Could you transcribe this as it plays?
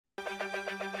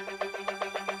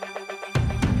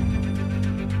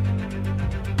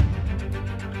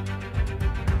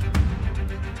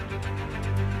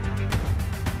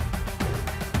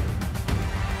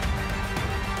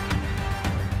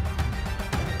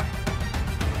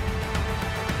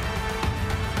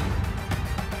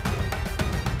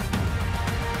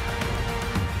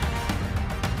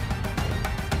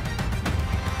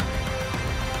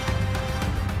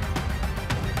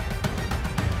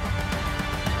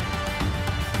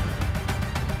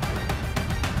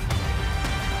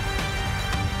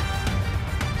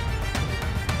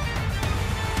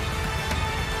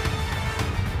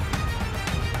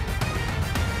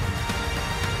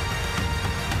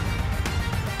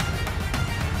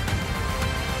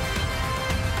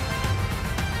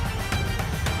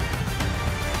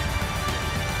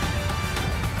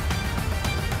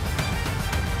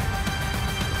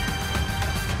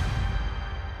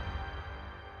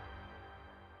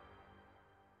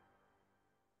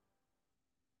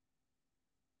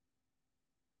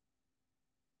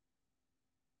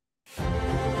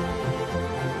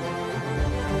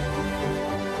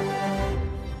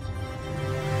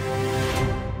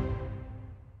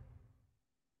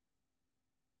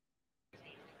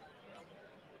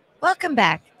Welcome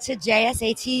back to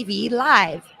JSA TV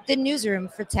Live, the newsroom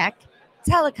for tech,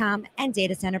 telecom, and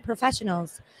data center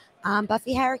professionals. I'm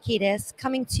Buffy Harakidas,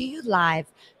 coming to you live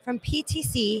from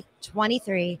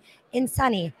PTC'23 in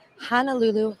sunny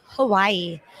Honolulu,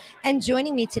 Hawaii. And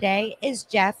joining me today is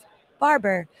Jeff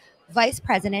Barber, Vice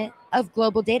President of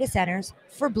Global Data Centers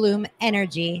for Bloom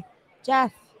Energy.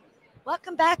 Jeff,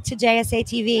 welcome back to JSA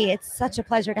TV. It's such a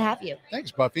pleasure to have you. Thanks,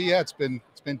 Buffy. Yeah, it's been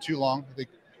too long. I think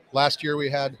last year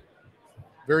we had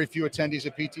very few attendees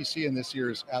at PTC, and this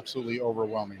year is absolutely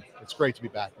overwhelming. It's great to be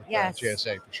back with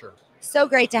JSA for sure. So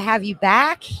great to have you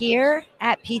back here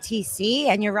at PTC.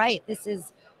 And you're right, this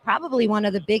is probably one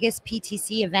of the biggest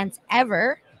PTC events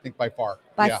ever. I think by far.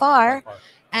 By far.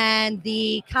 And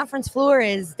the conference floor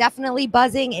is definitely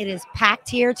buzzing. It is packed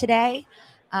here today,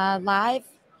 live.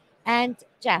 And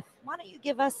Jeff, why don't you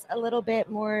give us a little bit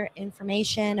more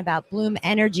information about Bloom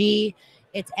Energy,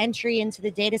 its entry into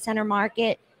the data center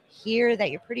market here that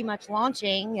you're pretty much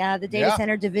launching the data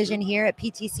center division here at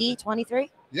PTC'23?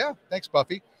 Yeah, thanks,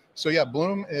 Buffy. So yeah,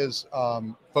 Bloom is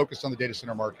focused on the data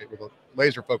center market with a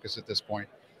laser focus at this point.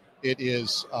 It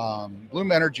is,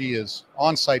 Bloom Energy is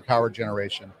on-site power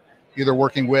generation, either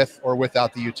working with or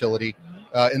without the utility.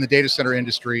 In the data center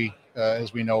industry,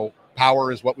 as we know,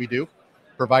 power is what we do,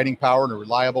 providing power in a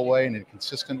reliable way and in a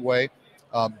consistent way.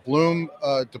 Bloom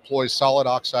deploys solid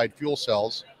oxide fuel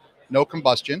cells, no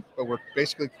combustion, but we're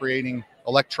basically creating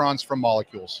electrons from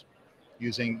molecules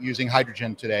using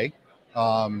hydrogen today,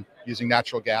 using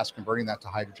natural gas, converting that to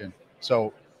hydrogen.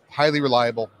 So highly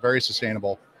reliable, very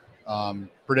sustainable,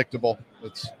 predictable.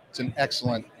 It's an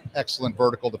excellent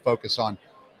vertical to focus on.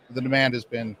 The demand has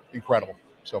been incredible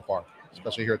so far,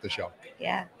 especially here at the show.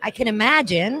 Yeah, I can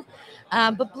imagine.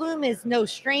 But Bloom is no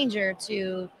stranger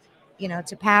to,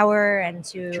 to power and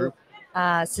to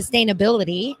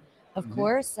sustainability. Of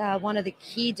course, one of the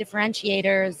key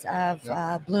differentiators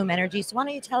of Bloom Energy. So why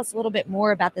don't you tell us a little bit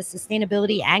more about the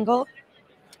sustainability angle?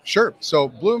 Sure. So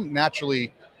Bloom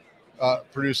naturally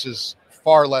produces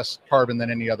far less carbon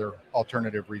than any other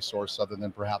alternative resource other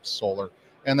than perhaps solar.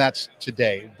 And that's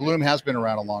today. Bloom has been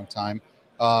around a long time.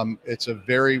 It's a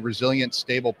very resilient,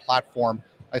 stable platform.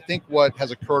 I think what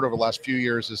has occurred over the last few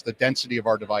years is the density of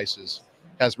our devices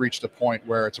has reached a point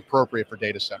where it's appropriate for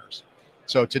data centers.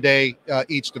 So today,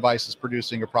 each device is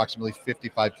producing approximately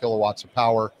 55 kilowatts of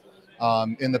power.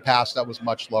 In the past, that was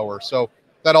much lower. So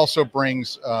that also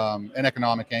brings an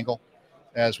economic angle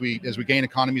as we gain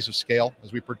economies of scale,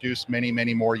 as we produce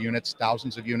many more units,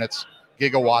 thousands of units,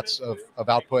 gigawatts of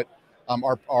output.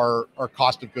 Our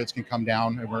cost of goods can come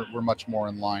down, and we're much more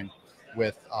in line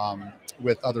with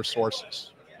other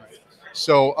sources.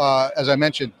 So as I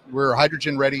mentioned, we're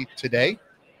hydrogen ready today.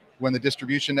 When the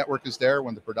distribution network is there,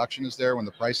 when the production is there, when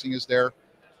the pricing is there,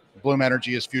 Bloom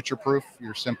Energy is future-proof.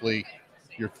 You're simply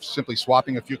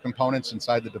swapping a few components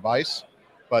inside the device,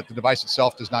 but the device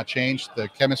itself does not change. The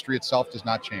chemistry itself does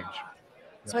not change.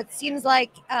 So it seems like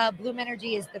Bloom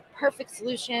Energy is the perfect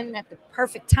solution at the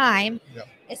perfect time,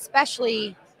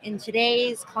 especially in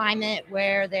today's climate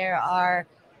where there are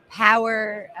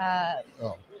power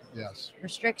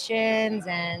restrictions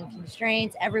and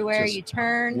constraints everywhere you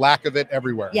turn. Lack of it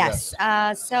everywhere. Yes.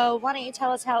 So why don't you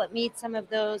tell us how it meets some of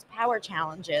those power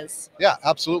challenges? Yeah,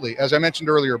 absolutely. As I mentioned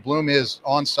earlier, Bloom is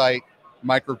on-site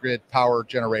microgrid power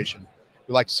generation.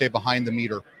 We like to say behind the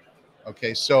meter.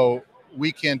 Okay, so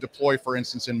we can deploy, for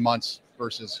instance, in months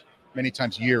versus many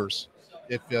times years.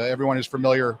 If everyone is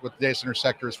familiar with the data center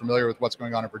sector, is familiar with what's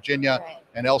going on in Virginia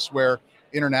and elsewhere,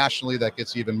 internationally, that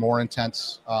gets even more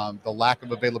intense. The lack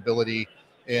of availability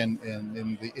in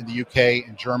the UK,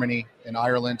 in Germany, in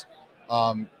Ireland.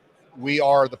 We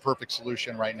are the perfect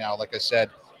solution right now. Like I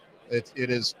said, it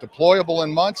is deployable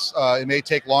in months. It may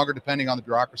take longer depending on the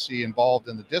bureaucracy involved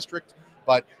in the district.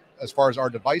 But as far as our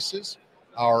devices,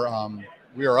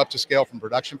 we are up to scale from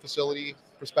production facility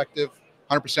perspective,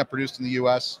 100% produced in the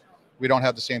US. We don't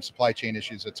have the same supply chain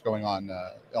issues that's going on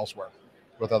elsewhere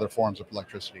with other forms of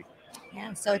electricity.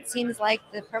 Yeah, so it seems like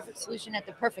the perfect solution at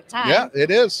the perfect time. Yeah,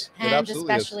 it is. And it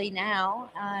absolutely especially is.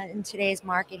 now in today's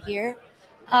market here.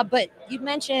 But you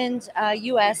mentioned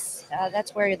U.S.,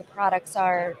 that's where the products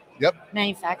are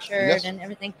manufactured and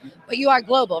everything. But you are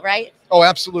global, right? Oh,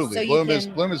 absolutely.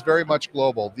 So Bloom is very much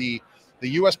global. The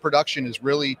U.S. production is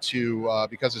really to,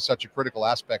 because it's such a critical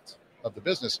aspect of the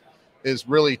business, is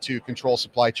really to control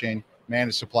supply chain,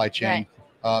 manage supply chain,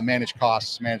 manage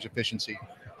costs, manage efficiency.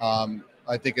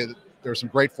 I think there's some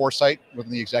great foresight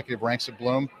within the executive ranks of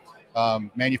Bloom.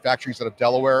 Manufacturing's out of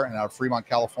Delaware and out of Fremont,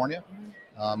 California.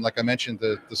 Like I mentioned,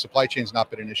 the supply chain's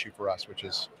not been an issue for us, which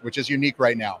is unique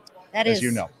right now. That as is,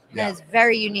 you know. That is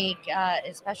very unique,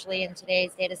 especially in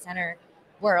today's data center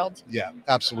world. Yeah,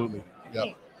 absolutely.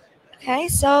 Yep. Okay,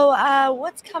 so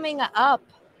what's coming up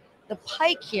the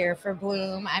pike here for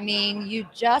Bloom? I mean, you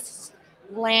just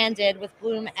landed with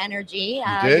Bloom Energy.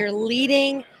 You did? You're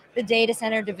leading the data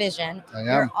center division. I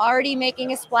You're am. already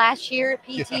making a splash here at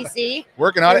PTC. Yeah.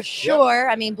 Working on for it. sure.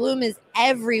 Yep. I mean, Bloom is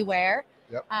everywhere.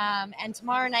 Yep. And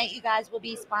tomorrow night, you guys will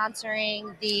be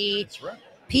sponsoring the That's right.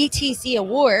 PTC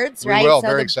Awards, We right? will. So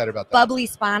Very the excited about that. bubbly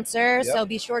sponsor. Yep. So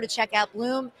be sure to check out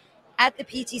Bloom at the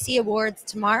PTC Awards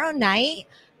tomorrow night.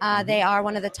 They are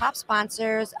one of the top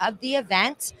sponsors of the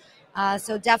event.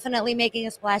 So definitely making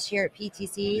a splash here at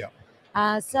PTC.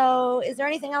 Yep. So is there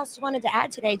anything else you wanted to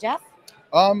add today, Jeff?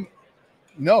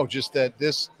 No, just that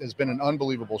this has been an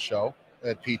unbelievable show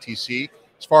at PTC.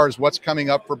 As far as what's coming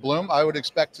up for Bloom, I would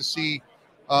expect to see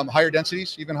higher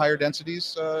densities, even higher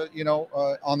densities,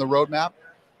 on the roadmap.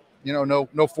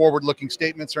 No forward-looking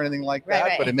statements or anything like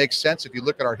that, but it makes sense. If you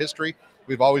look at our history,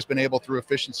 we've always been able through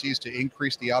efficiencies to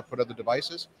increase the output of the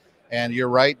devices. And you're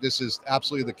right, this is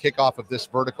absolutely the kickoff of this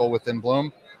vertical within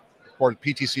Bloom. Of course,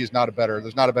 PTC is there's not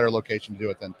a better location to do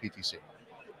it than PTC.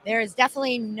 There is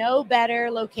definitely no better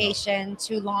location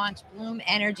to launch Bloom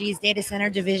Energy's data center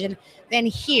division than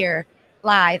here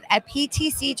live at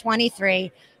PTC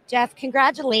 23. Jeff,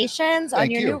 congratulations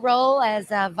on your new role as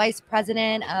Vice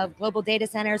President of Global Data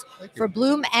Centers for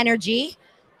Bloom Energy.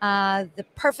 The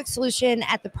perfect solution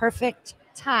at the perfect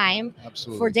time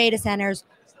for data centers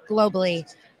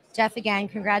globally. Jeff, again,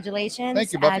 congratulations.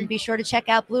 Thank you, Buffy. And be sure to check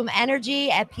out Bloom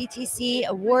Energy at PTC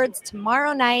Awards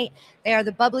tomorrow night. They are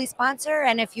the bubbly sponsor.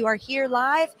 And if you are here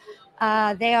live,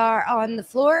 they are on the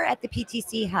floor at the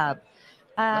PTC Hub.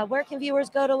 Where can viewers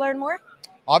go to learn more?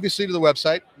 Obviously to the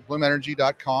website,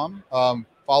 bloomenergy.com.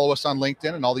 Follow us on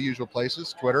LinkedIn and all the usual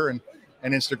places, Twitter and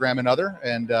Instagram and other.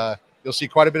 And you'll see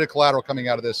quite a bit of collateral coming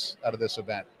out of this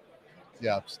event.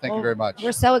 Yeah, thank you very much.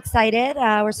 We're so excited.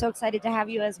 We're so excited to have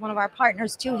you as one of our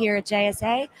partners, too, here at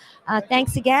JSA.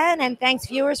 Thanks again, and thanks,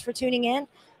 viewers, for tuning in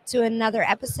to another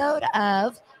episode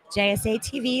of JSA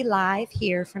TV Live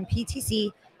here from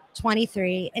PTC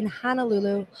 23 in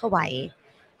Honolulu, Hawaii.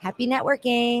 Happy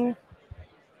networking.